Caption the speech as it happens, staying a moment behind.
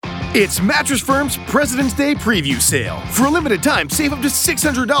It's Mattress Firm's President's Day Preview Sale. For a limited time, save up to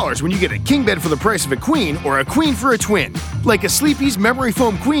 $600 when you get a king bed for the price of a queen or a queen for a twin. Like a Sleepy's Memory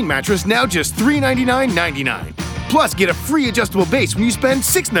Foam Queen mattress, now just $399.99. Plus, get a free adjustable base when you spend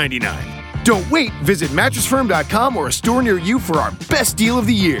 $699. Don't wait. Visit MattressFirm.com or a store near you for our best deal of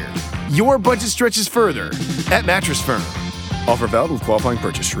the year. Your budget stretches further at Mattress Firm. Offer valid with qualifying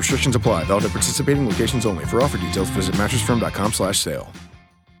purchase. Restrictions apply. Valid at participating locations only. For offer details, visit MattressFirm.com/sale.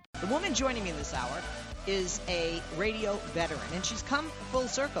 The woman joining me this hour is a radio veteran, and she's come full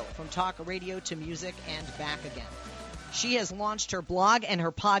circle from talk radio to music and back again. She has launched her blog and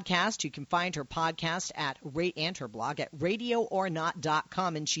her podcast. You can find her podcast and her blog at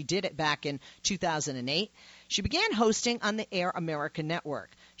radioornot.com, and she did it back in 2008. She began hosting on the Air America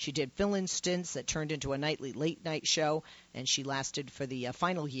network. She did fill-in stints that turned into a nightly late-night show, and she lasted for the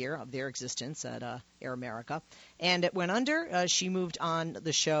final year of their existence at Air America. And it went under. She moved on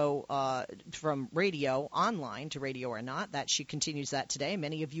the show from radio online to Radio or Not. That she continues that today.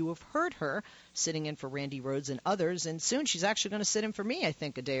 Many of you have heard her sitting in for Randy Rhoads and others, and soon she's actually going to sit in for me, I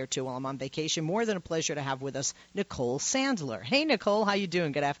think, a day or two while I'm on vacation. More than a pleasure to have with us Nicole Sandler. Hey, Nicole, how you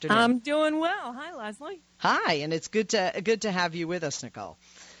doing? Good afternoon. I'm doing well. Hi, Leslie. Hi, and it's good to have you with us, Nicole.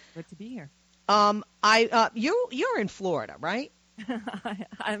 Good to be here. You're in Florida, right?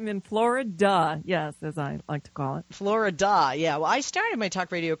 I'm in Florida, yes, as I like to call it. Florida, yeah. Well, I started my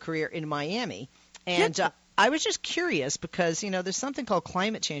talk radio career in Miami, and I was just curious because, there's something called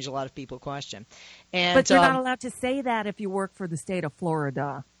climate change a lot of people question. And, but you're not allowed to say that if you work for the state of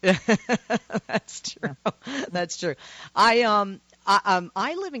Florida. That's true. Yeah. That's true.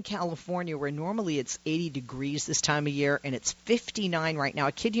 I live in California where normally it's 80 degrees this time of year, and it's 59 right now.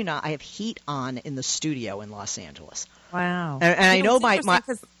 I kid you not, I have heat on in the studio in Los Angeles. Wow. And I know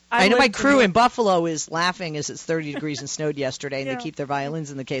my crew in Buffalo is laughing as it's 30 degrees and snowed yesterday, and they keep their violins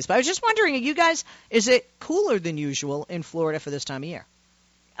in the case. But I was just wondering, you guys, is it cooler than usual in Florida for this time of year?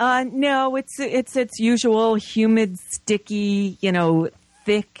 No, it's usual, humid, sticky,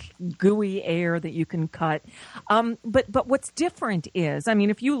 thick, gooey air that you can cut. But what's different is,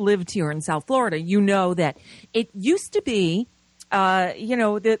 if you lived here in South Florida, you know that it used to be,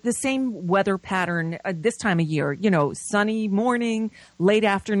 the same weather pattern this time of year, sunny morning, late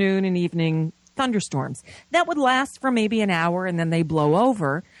afternoon and evening thunderstorms. That would last for maybe an hour and then they blow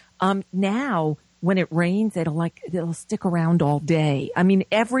over. Now, when it rains, it'll stick around all day.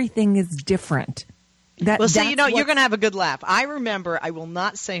 Everything is different. You're going to have a good laugh. I remember, I will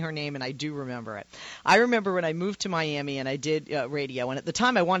not say her name, and I do remember it. I remember when I moved to Miami and I did radio, and at the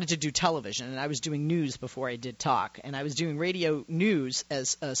time I wanted to do television, and I was doing news before I did talk, and I was doing radio news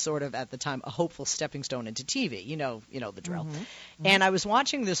as sort of, at the time, a hopeful stepping stone into TV. You know the drill. Mm-hmm. And I was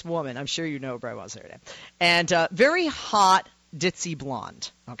watching this woman, I'm sure you know her, but I won't say her name, and very hot, ditzy blonde,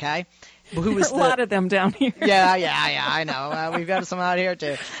 okay? Who was a lot of them down here. Yeah, I know. We've got some out here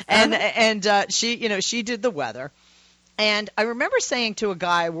too. And she did the weather. And I remember saying to a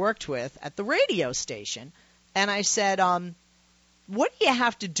guy I worked with at the radio station, and I said, what do you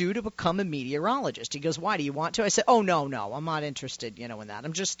have to do to become a meteorologist? He goes, why, do you want to? I said, oh, no, I'm not interested, in that.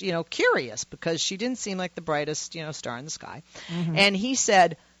 I'm just, curious, because she didn't seem like the brightest, star in the sky. Mm-hmm. And he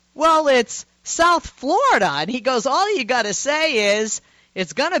said, well, it's South Florida. And he goes, all you got to say is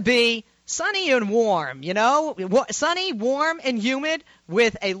it's going to be sunny and warm, sunny, warm, and humid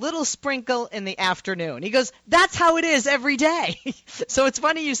with a little sprinkle in the afternoon. He goes, that's how it is every day. So it's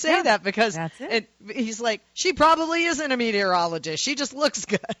funny you say that because he's like, she probably isn't a meteorologist. She just looks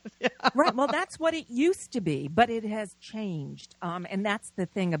good. Right. Well, that's what it used to be, but it has changed. And that's the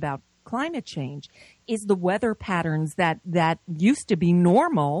thing about climate change is the weather patterns that used to be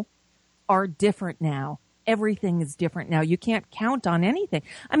normal are different now. Everything is different now. You can't count on anything.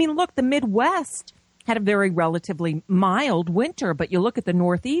 Look, the Midwest had a very relatively mild winter, but you look at the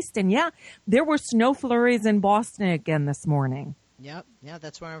Northeast, and there were snow flurries in Boston again this morning. Yep. Yeah,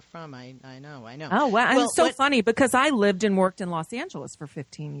 that's where I'm from. I know. Oh, wow. Well, it's funny because I lived and worked in Los Angeles for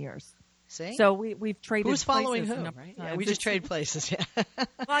 15 years. See? So we've traded Who's following places who, right? Yeah, we just trade places, yeah. Well,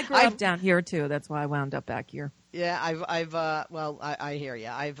 I grew up down here, too. That's why I wound up back here. Yeah, I hear you.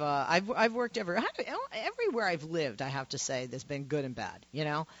 I've worked everywhere I've lived. I have to say, there's been good and bad,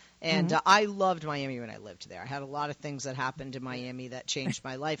 And I loved Miami when I lived there. I had a lot of things that happened in Miami that changed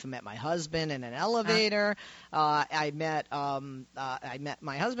my life. I met my husband in an elevator. I met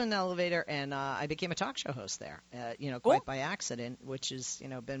my husband in an elevator, and I became a talk show host there. Quite by accident, which has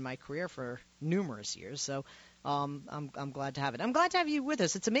been my career for numerous years. So. I'm glad to have it. I'm glad to have you with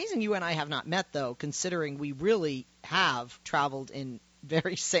us. It's amazing you and I have not met, though, considering we really have traveled in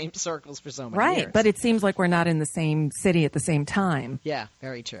very same circles for so many right. years. But it seems like we're not in the same city at the same time. Yeah,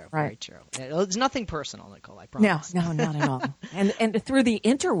 very true. Right. Very true. It's nothing personal, Nicole, I promise. No, not at all. And through the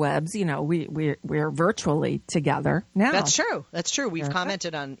interwebs, we're virtually together now. That's true. That's true. We've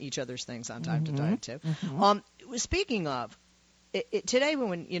commented on each other's things on time to time, too. Speaking of, today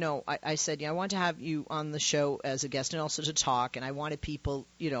when I said I want to have you on the show as a guest and also to talk, and I wanted people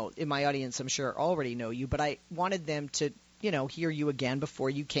in my audience, I'm sure already know you, but I wanted them to hear you again before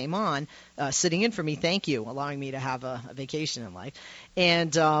you came on, sitting in for me. Thank you, allowing me to have a vacation in life.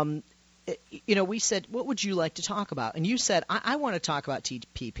 And we said, what would you like to talk about? And you said, I want to talk about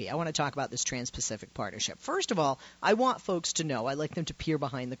TPP. I want to talk about this Trans-Pacific Partnership. First of all, I want folks to know, I'd like them to peer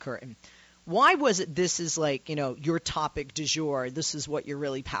behind the curtain. Why was it this is like, your topic du jour? This is what you're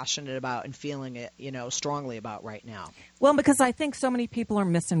really passionate about and feeling it, strongly about right now? Well, because I think so many people are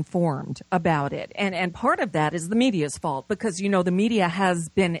misinformed about it. And part of that is the media's fault because, the media has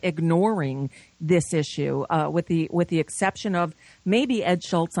been ignoring this issue with the exception of maybe Ed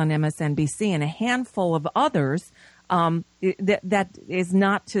Schultz on MSNBC and a handful of others. That is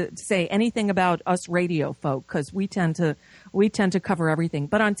not to say anything about us radio folk because we tend to cover everything.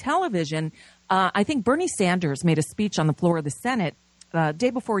 But on television, I think Bernie Sanders made a speech on the floor of the Senate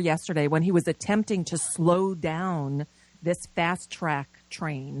day before yesterday when he was attempting to slow down this FastTrack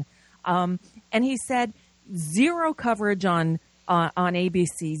train, and he said zero coverage on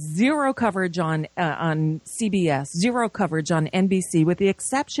ABC, zero coverage on CBS, zero coverage on NBC, with the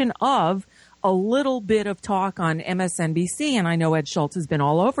exception of a little bit of talk on MSNBC, and I know Ed Schultz has been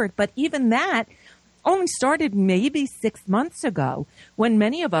all over it, but even that only started maybe 6 months ago when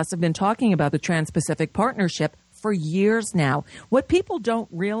many of us have been talking about the Trans-Pacific Partnership for years now. What people don't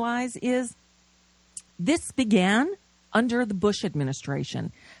realize is this began under the Bush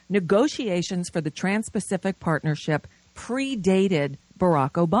administration. Negotiations for the Trans-Pacific Partnership predated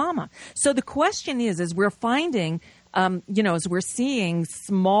Barack Obama. So the question is, as we're finding as we're seeing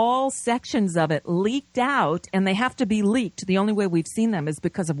small sections of it leaked out, and they have to be leaked. The only way we've seen them is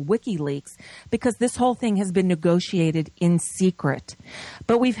because of WikiLeaks, because this whole thing has been negotiated in secret.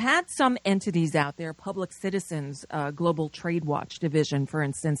 But we've had some entities out there, Public Citizens, Global Trade Watch Division, for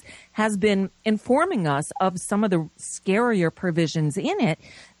instance, has been informing us of some of the scarier provisions in it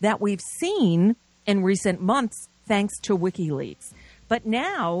that we've seen in recent months, thanks to WikiLeaks. But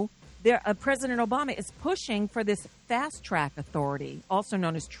now President Obama is pushing for this FastTrack authority, also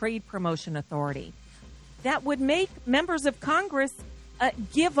known as Trade Promotion Authority, that would make members of Congress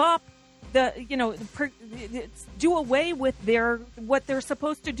give up do away with what they're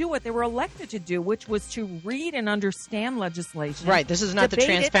supposed to do, what they were elected to do, which was to read and understand legislation. Right. This is not the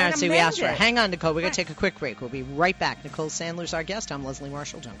transparency we asked for. It. Hang on, Nicole. We're going to take a quick break. We'll be right back. Nicole Sandler's our guest. I'm Leslie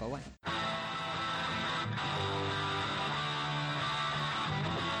Marshall. Don't go away.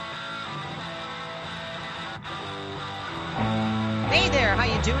 Hey there, how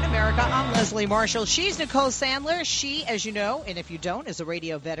you doing, America? I'm Leslie Marshall. She's Nicole Sandler. She, as you know, and if you don't, is a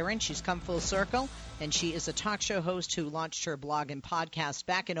radio veteran. She's come full circle, and she is a talk show host who launched her blog and podcast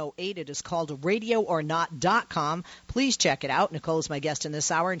back in 2008. It is called RadioOrNot.com. Please check it out. Nicole is my guest in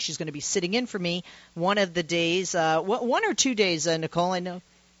this hour, and she's going to be sitting in for me one of the days, 1 or 2 days, Nicole, I know.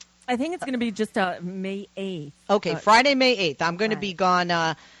 I think it's going to be just May 8th. Okay, Friday, May 8th. I'm going to be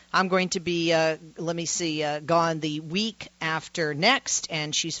gone. I'm going to be, gone the week after next,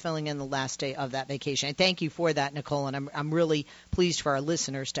 and she's filling in the last day of that vacation. I thank you for that, Nicole, and I'm really pleased for our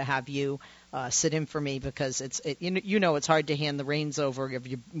listeners to have you sit in for me because it's hard to hand the reins over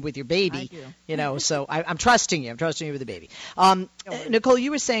with your baby. I do. So I'm trusting you. I'm trusting you with the baby. Nicole,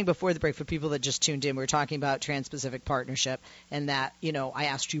 you were saying before the break, for people that just tuned in, we were talking about Trans-Pacific Partnership, and that I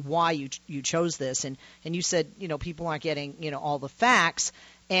asked you why you chose this, and you said people aren't getting all the facts.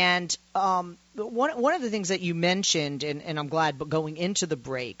 And one of the things that you mentioned, and I'm glad, but going into the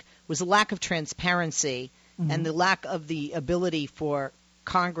break, was the lack of transparency and the lack of the ability for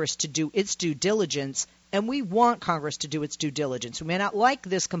Congress to do its due diligence. And we want Congress to do its due diligence. We may not like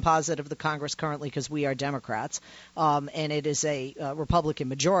this composite of the Congress currently because we are Democrats, and it is a Republican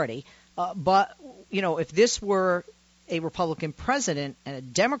majority. But, if this were a Republican president and a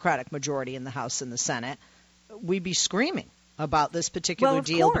Democratic majority in the House and the Senate, we'd be screaming about this particular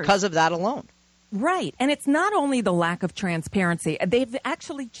deal because of that alone. Right. And it's not only the lack of transparency. They've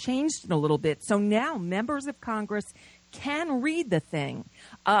actually changed it a little bit. So now members of Congress can read the thing.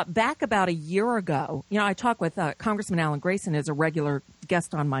 Back about a year ago, I talk with Congressman Alan Grayson as a regular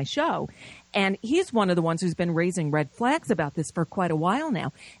guest on my show, and he's one of the ones who's been raising red flags about this for quite a while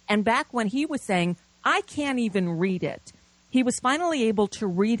now. And back when he was saying, I can't even read it, he was finally able to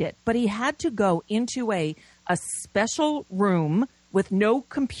read it, but he had to go into a special room with no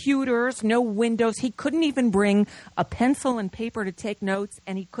computers, no windows. He couldn't even bring a pencil and paper to take notes,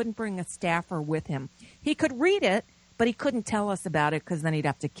 and he couldn't bring a staffer with him. He could read it, but he couldn't tell us about it because then he'd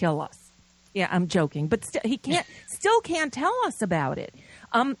have to kill us. Yeah, I'm joking, but he still can't tell us about it.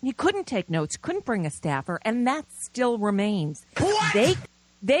 He couldn't take notes, couldn't bring a staffer, and that still remains. What?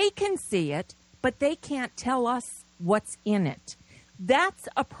 They can see it, but they can't tell us what's in it. That's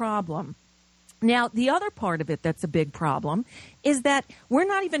a problem. Now, the other part of it that's a big problem is that we're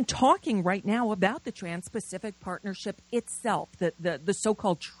not even talking right now about the Trans-Pacific Partnership itself, the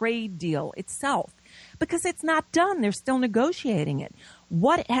so-called trade deal itself, because it's not done. They're still negotiating it.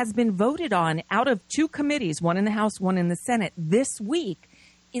 What has been voted on out of two committees, one in the House, one in the Senate, this week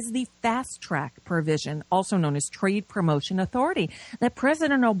is the FastTrack provision, also known as Trade Promotion Authority, that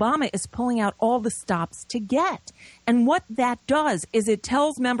President Obama is pulling out all the stops to get. And what that does is it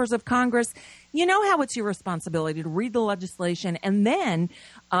tells members of Congress, you know how it's your responsibility to read the legislation and then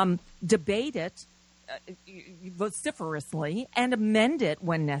debate it vociferously and amend it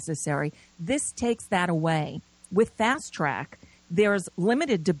when necessary. This takes that away. With FastTrack, there's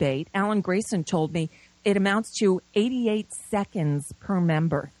limited debate. Alan Grayson told me it amounts to 88 seconds per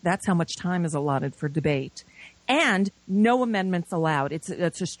member. That's how much time is allotted for debate. And no amendments allowed. It's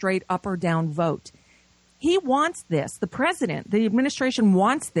a straight up or down vote. He wants this. The president, the administration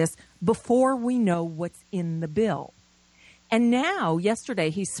wants this before we know what's in the bill. And now,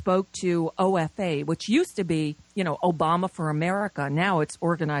 yesterday, he spoke to OFA, which used to be, Obama for America. Now it's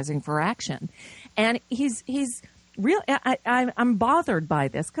Organizing for Action. And he's real. I'm bothered by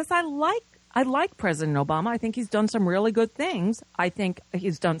this because I like President Obama. I think he's done some really good things. I think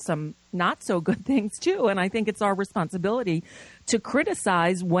he's done some not so good things, too. And I think it's our responsibility to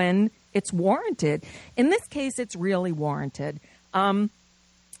criticize when it's warranted. In this case, it's really warranted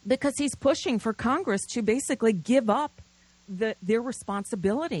because he's pushing for Congress to basically give up their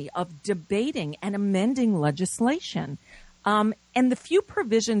responsibility of debating and amending legislation. And the few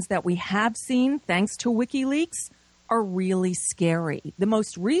provisions that we have seen, thanks to WikiLeaks, are really scary. The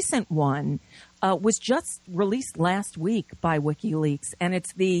most recent one was just released last week by WikiLeaks, and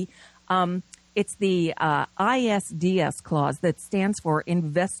it's the ISDS clause that stands for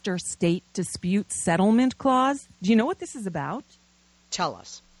Investor State Dispute Settlement Clause. Do you know what this is about? Tell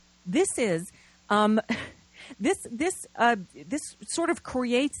us. This is this sort of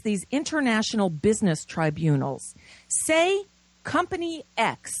creates these international business tribunals. Say Company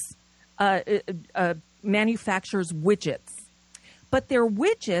X manufactures widgets, but their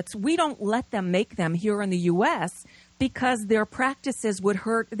widgets, we don't let them make them here in the U.S. because their practices would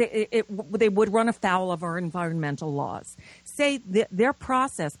hurt. They would run afoul of our environmental laws. Say their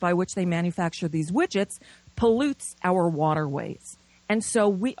process by which they manufacture these widgets pollutes our waterways, and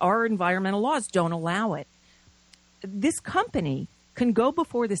so our environmental laws don't allow it. This company can go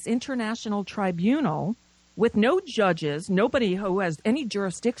before this international tribunal with no judges, nobody who has any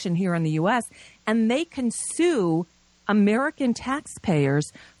jurisdiction here in the U.S., and they can sue American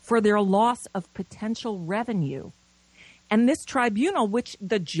taxpayers for their loss of potential revenue. And this tribunal, which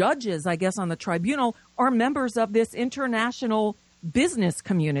the judges, I guess, on the tribunal are members of this international business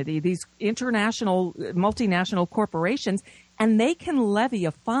community, these international multinational corporations, and they can levy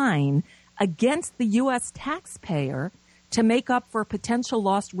a fine against the U.S. taxpayer to make up for potential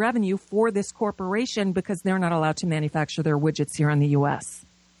lost revenue for this corporation because they're not allowed to manufacture their widgets here in the U.S.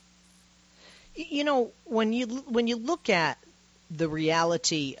 When you look at the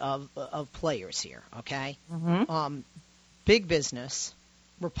reality of players here, okay, big business,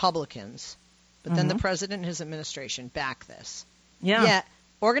 Republicans, but then the president and his administration back this. Yeah. Yet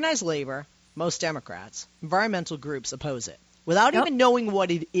organized labor, most Democrats, environmental groups oppose it without even knowing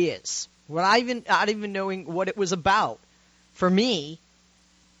what it is, not even knowing what it was about. For me,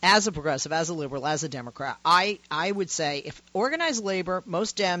 as a progressive, as a liberal, as a Democrat, I would say if organized labor,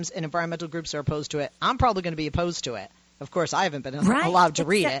 most Dems, and environmental groups are opposed to it, I'm probably going to be opposed to it. Of course, I haven't been allowed to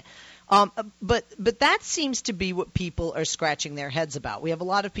read it. But that seems to be what people are scratching their heads about. We have a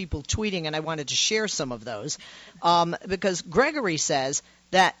lot of people tweeting, and I wanted to share some of those because Gregory says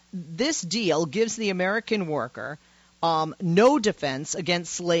that this deal gives the American worker no defense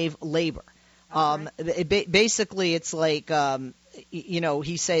against slave labor. Basically, it's like,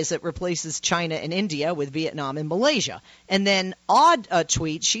 he says it replaces China and India with Vietnam and Malaysia. And then odd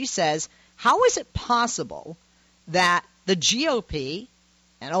tweet, she says, how is it possible that the GOP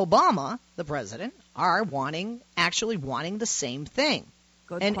and Obama, the president, are actually wanting the same thing?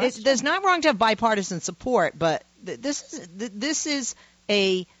 Good and question. There's not wrong to have bipartisan support, but this is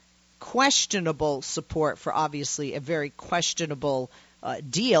a questionable support for obviously a very questionable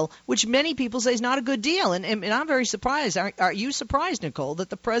deal, which many people say is not a good deal. And I'm very surprised. Are you surprised, Nicole, that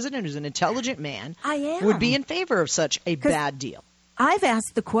the president, who's an intelligent man, would be in favor of such a bad deal? I've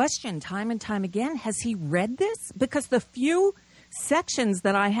asked the question time and time again, has he read this? Because the few sections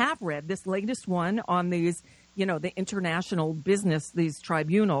that I have read, this latest one on these, the international business, these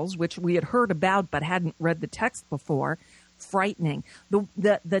tribunals, which we had heard about but hadn't read the text before, frightening.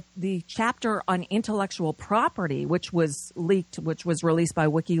 The chapter on intellectual property, which was leaked, which was released by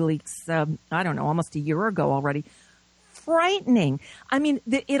WikiLeaks, almost a year ago already, frightening. I mean,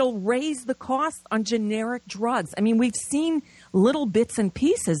 it'll raise the cost on generic drugs. I mean, we've seen little bits and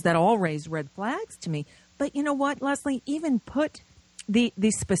pieces that all raise red flags to me. But you know what, Leslie? Even put the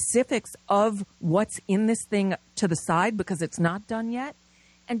specifics of what's in this thing to the side because it's not done yet,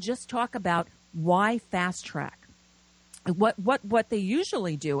 and just talk about why fast track. What they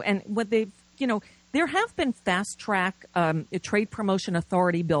usually do, and what they've, there have been fast track trade promotion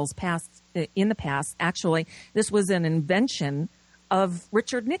authority bills passed in the past. Actually, this was an invention of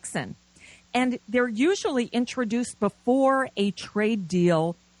Richard Nixon, and they're usually introduced before a trade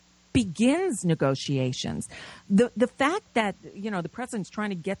deal begins negotiations. The fact that the president's trying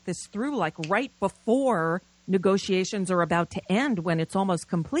to get this through like right before negotiations are about to end, when it's almost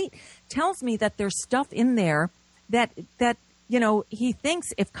complete, tells me that there's stuff in there that he thinks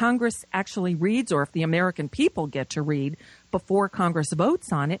if Congress actually reads, or if the American people get to read before Congress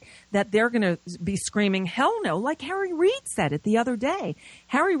votes on it, that they're going to be screaming, hell no, like Harry Reid said it the other day.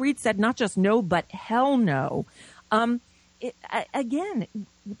 Harry Reid said not just no, but hell no. Again,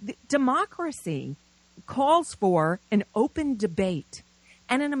 democracy calls for an open debate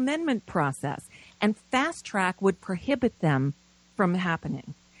and an amendment process, and fast track would prohibit them from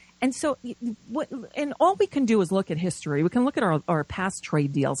happening. And so, and all we can do is look at history. We can look at our past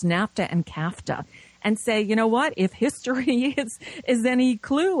trade deals, NAFTA and CAFTA, and say, you know what? If history is any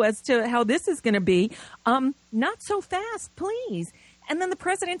clue as to how this is going to be, not so fast, please. And then the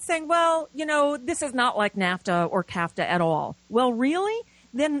president's saying, well, this is not like NAFTA or CAFTA at all. Well, really?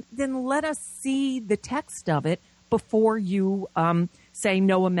 Then let us see the text of it before you say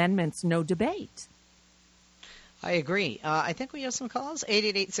no amendments, no debate. I agree. I think we have some calls.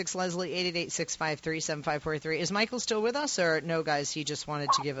 888-6-LESLIE, 888-653-7543. Is Michael still with us, or no, guys, he just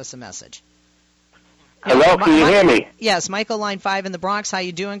wanted to give us a message? Hello, can you hear me? Yes, Michael, line 5 in the Bronx. How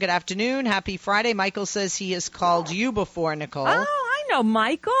you doing? Good afternoon. Happy Friday. Michael says he has called you before, Nicole. Oh, I know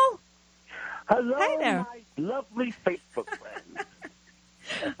Michael. Hello, hey there. My lovely Facebook friends.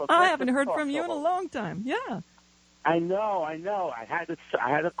 I haven't heard from you in a long time. Yeah. I know. I had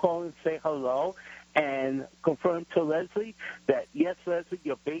to call and say hello and confirm to Leslie that, yes, Leslie,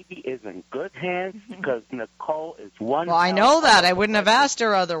 your baby is in good hands because Nicole is one. Well, I know that. I wouldn't have asked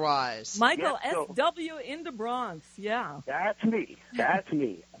her otherwise. Michael, yes, SW in the Bronx, yeah. That's me.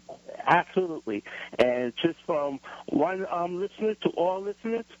 Absolutely. And just from one listener to all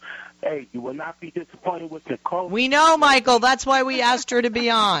listeners, hey, you will not be disappointed with Nicole. We know, Michael. That's why we asked her to be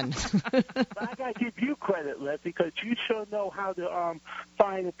on. But I got to give you credit, Leslie, because you sure know how to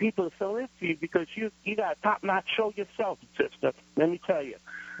find the people to fill in for you, because you got a top-notch show yourself, sister. Let me tell you.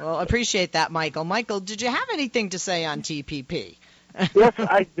 Well, I appreciate that, Michael. Michael, did you have anything to say on TPP? Yes,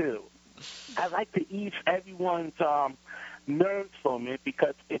 I do. I'd like to ease everyone's nerves for a minute,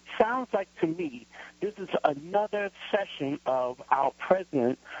 because it sounds like to me this is another session of our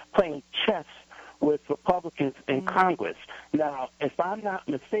president playing chess with Republicans in Congress. Now, if I'm not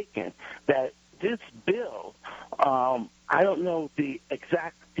mistaken, that this bill, I don't know the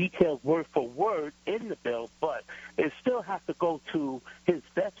exact details word for word in the bill, but it still has to go to his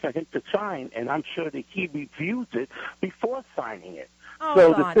desk for him to sign, and I'm sure that he reviews it before signing it. Oh,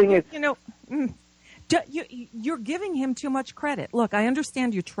 so God. the thing is, you're giving him too much credit. Look, I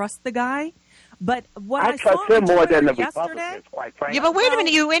understand you trust the guy, but what I trust him more than the Republicans, quite frankly. Yeah, but wait a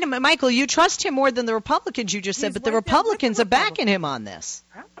minute, Michael. You trust him more than the Republicans, you just said, but the Republicans are backing him on this.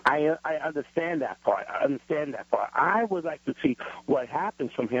 I understand that part. I would like to see what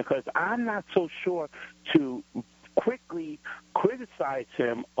happens from here, because I'm not so sure to quickly criticize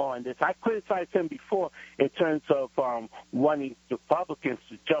him on this. I criticized him before in terms of wanting the Republicans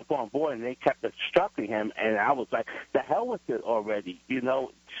to jump on board, and they kept obstructing him, and I was like, the hell with it already.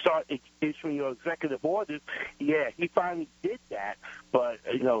 Start issuing your executive orders. Yeah, he finally did that, but,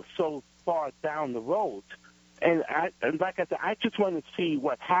 so far down the road. And like I said, I just want to see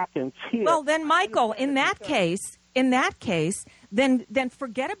what happens here. Well, then, Michael, in that case, then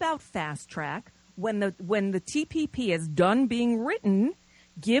forget about fast track. When the TPP is done being written,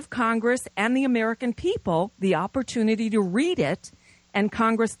 give Congress and the American people the opportunity to read it, and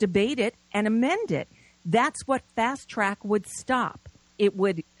Congress debate it and amend it. That's what fast track would stop. it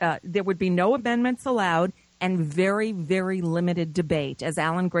would there would be no amendments allowed and very, very limited debate. As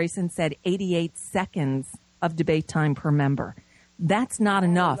Alan Grayson said, 88 seconds of debate time per member. That's not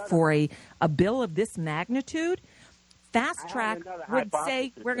enough for a bill of this magnitude. Fast Track would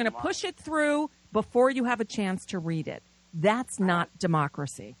say we're going to push it through before you have a chance to read it. That's not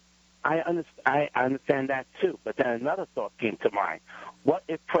democracy. I understand that, too. But then another thought came to mind. What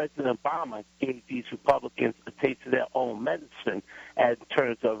if President Obama gave these Republicans a taste of their own medicine in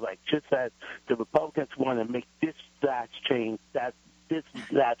terms of, like, just as the Republicans want to make this last change, this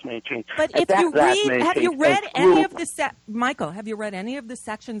last minute change. But if you read, have you read any of the, Michael, have you read any of the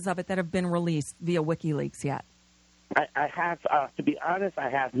sections of it that have been released via WikiLeaks yet? I have, to be honest, I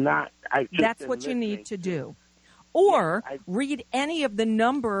have not. That's what you need to do. Or read any of the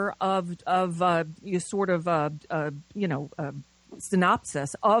number of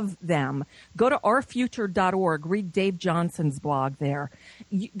synopsis of them. Go to ourfuture.org. Read Dave Johnson's blog there.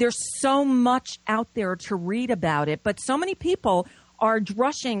 There's so much out there to read about it, but so many people are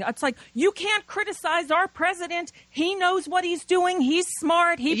rushing. It's like, you can't criticize our president. He knows what he's doing. He's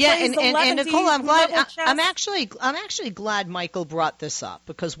smart. He plays 11 and Nicole, I'm glad. chess. I'm actually glad Michael brought this up,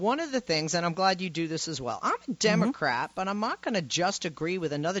 because one of the things, and I'm glad you do this as well. I'm a Democrat, but I'm not going to just agree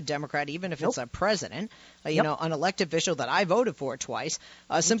with another Democrat, even if it's a president, an elected official that I voted for twice,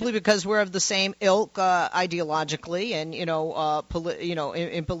 simply because we're of the same ilk ideologically and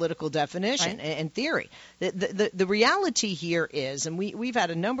in political definition and theory. The reality here is, and we've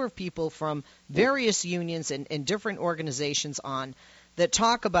had a number of people from various unions and different organizations on that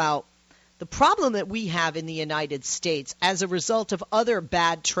talk about the problem that we have in the United States as a result of other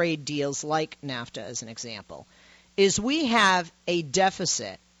bad trade deals like NAFTA, as an example, is we have a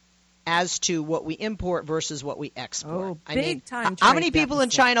deficit as to what we import versus what we export. Big time. How many people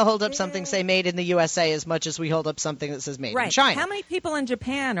in China hold up something, say, made in the USA, as much as we hold up something that says made in China? How many people in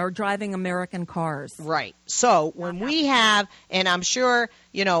Japan are driving American cars? Right. So when we have, and I'm sure,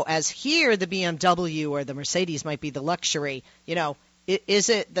 as here the BMW or the Mercedes might be the luxury, is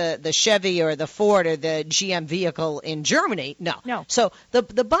it the Chevy or the Ford or the GM vehicle in Germany? No. So the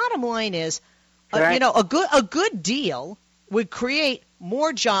bottom line is, a good deal would create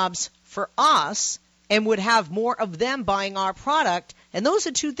more jobs for us and would have more of them buying our product. And those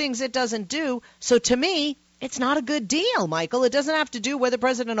are two things it doesn't do. So to me, it's not a good deal, Michael. It doesn't have to do whether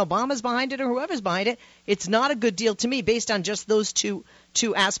President Obama's behind it or whoever's behind it. It's not a good deal to me based on just those two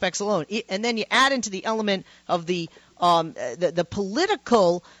aspects alone. And then you add into the element of the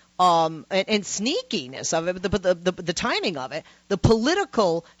political and sneakiness of it, the timing of it, the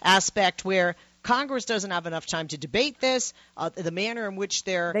political aspect where Congress doesn't have enough time to debate this, the manner in which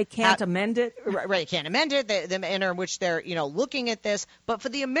they can't amend it. Right, can't amend it, the manner in which they're, looking at this. But for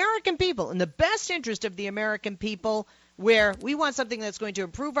the American people, in the best interest of the American people, where we want something that's going to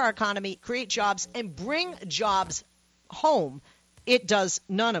improve our economy, create jobs, and bring jobs home, it does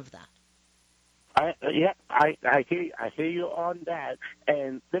none of that. I hear you on that.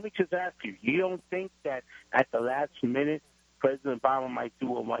 And let me just ask you, you don't think that at the last minute President Obama might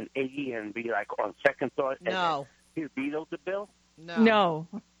do a 180 and be like, on second thought, no, he'll veto the bill? No.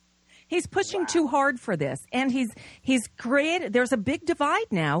 He's pushing too hard for this. And he's created, there's a big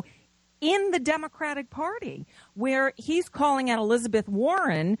divide now in the Democratic Party where he's calling out Elizabeth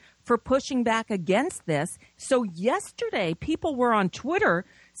Warren for pushing back against this. So yesterday, people were on Twitter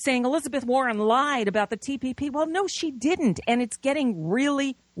saying Elizabeth Warren lied about the TPP. Well, no, she didn't. And it's getting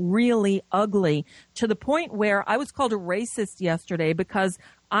really, really ugly to the point where I was called a racist yesterday because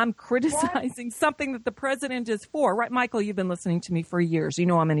I'm criticizing something that the president is for. Right, Michael, you've been listening to me for years. You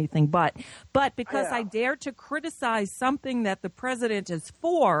know I'm anything but. But because I dare to criticize something that the president is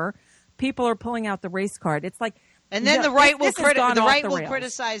for, people are pulling out the race card. It's like, and then the right will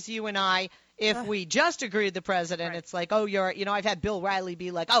criticize you and I if we just agree with the president. Right. It's like, oh, I've had Bill Riley be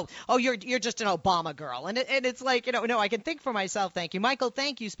like, oh, you're just an Obama girl, and it's like, no, I can think for myself. Thank you, Michael.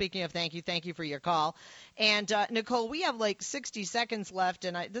 Thank you. Speaking of thank you for your call. And Nicole, we have like 60 seconds left,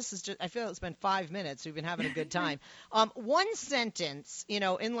 and I feel it's been 5 minutes. We've been having a good time. One sentence,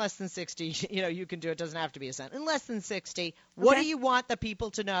 in less than 60, you can do it. Doesn't have to be a sentence. In less than 60, what do you want the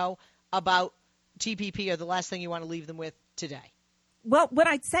people to know about TPP, or the last thing you want to leave them with today? Well, what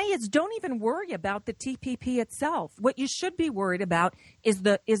I'd say is don't even worry about the TPP itself. What you should be worried about is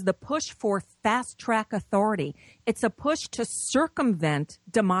the push for fast-track authority. It's a push to circumvent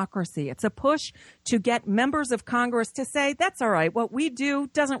democracy. It's a push to get members of Congress to say, that's all right, what we do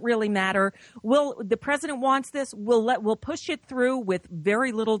doesn't really matter. The president wants this, we'll push it through with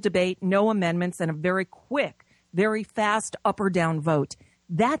very little debate, no amendments, and a very quick, very fast up or down vote.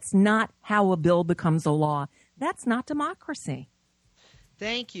 That's not how a bill becomes a law. That's not democracy.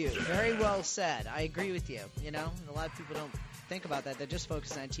 Thank you. Very well said. I agree with you. You know, a lot of people don't think about that. They're just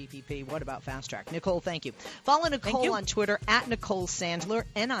focused on TPP. What about FastTrack? Nicole, thank you. Follow Nicole on Twitter at Nicole Sandler,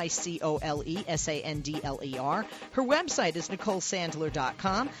 NicoleSandler. Her website is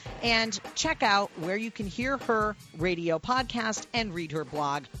NicoleSandler.com. And check out where you can hear her radio podcast and read her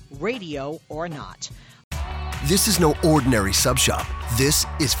blog, Radio or Not. This is no ordinary sub shop. This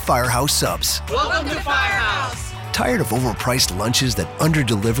is Firehouse Subs. Welcome to Firehouse. Tired of overpriced lunches that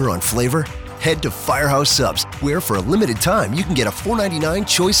underdeliver on flavor? Head to Firehouse Subs, where for a limited time you can get a $4.99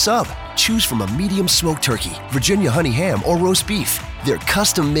 choice sub. Choose from a medium smoked turkey, Virginia honey ham, or roast beef. They're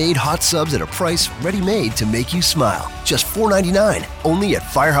custom-made hot subs at a price ready-made to make you smile. Just $4.99, only at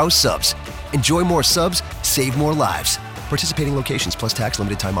Firehouse Subs. Enjoy more subs, save more lives. Participating locations plus tax,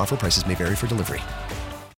 limited time offer. Prices may vary for delivery.